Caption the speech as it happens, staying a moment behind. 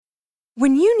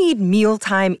When you need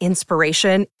mealtime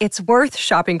inspiration, it's worth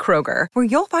shopping Kroger, where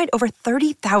you'll find over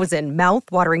 30,000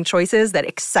 mouth-watering choices that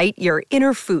excite your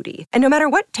inner foodie. And no matter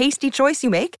what tasty choice you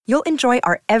make, you'll enjoy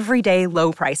our everyday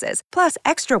low prices, plus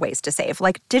extra ways to save,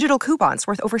 like digital coupons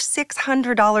worth over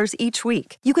 $600 each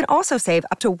week. You can also save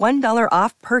up to $1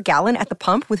 off per gallon at the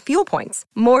pump with fuel points.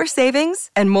 More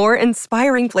savings and more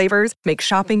inspiring flavors make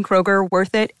shopping Kroger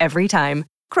worth it every time.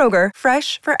 Kroger,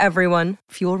 fresh for everyone.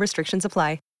 Fuel restrictions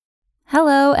apply.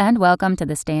 Hello and welcome to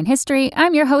This Day in History.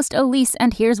 I'm your host, Elise,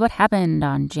 and here's what happened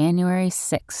on January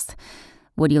 6th.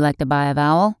 Would you like to buy a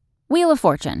vowel? Wheel of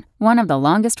Fortune, one of the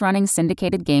longest-running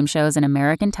syndicated game shows in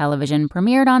American television,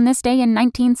 premiered on this day in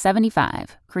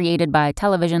 1975. Created by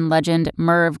television legend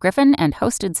Merv Griffin and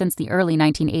hosted since the early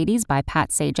 1980s by Pat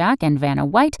Sajak and Vanna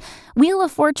White, Wheel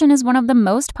of Fortune is one of the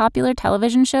most popular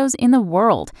television shows in the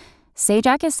world.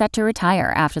 Sajak is set to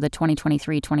retire after the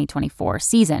 2023-2024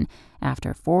 season,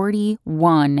 after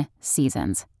 41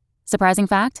 seasons. Surprising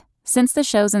fact? Since the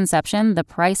show's inception, the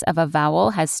price of a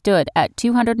vowel has stood at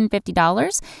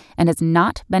 $250 and has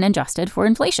not been adjusted for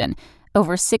inflation.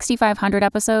 Over 6,500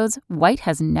 episodes, White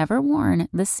has never worn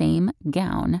the same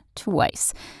gown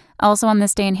twice. Also on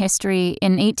this day in history,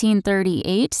 in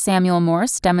 1838, Samuel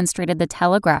Morse demonstrated the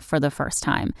telegraph for the first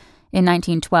time. In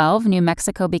 1912, New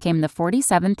Mexico became the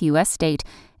 47th U.S. state,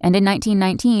 and in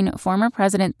 1919, former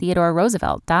President Theodore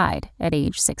Roosevelt died at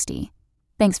age 60.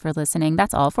 Thanks for listening.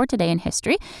 That's all for Today in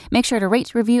History. Make sure to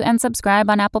rate, review, and subscribe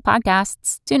on Apple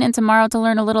Podcasts. Tune in tomorrow to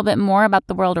learn a little bit more about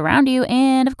the world around you,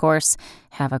 and of course,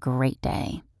 have a great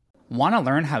day. Want to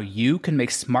learn how you can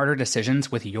make smarter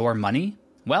decisions with your money?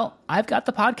 Well, I've got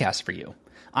the podcast for you.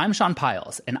 I'm Sean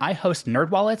Piles, and I host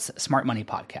NerdWallet's Smart Money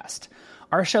Podcast.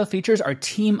 Our show features our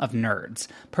team of nerds,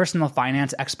 personal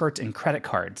finance experts in credit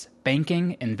cards,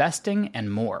 banking, investing,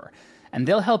 and more. And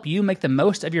they'll help you make the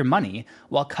most of your money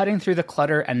while cutting through the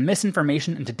clutter and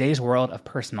misinformation in today's world of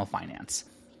personal finance.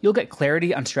 You'll get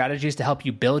clarity on strategies to help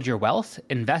you build your wealth,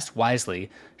 invest wisely,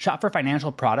 shop for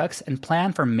financial products, and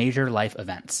plan for major life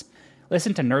events.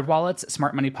 Listen to NerdWallet's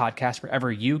Smart Money Podcast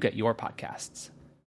wherever you get your podcasts.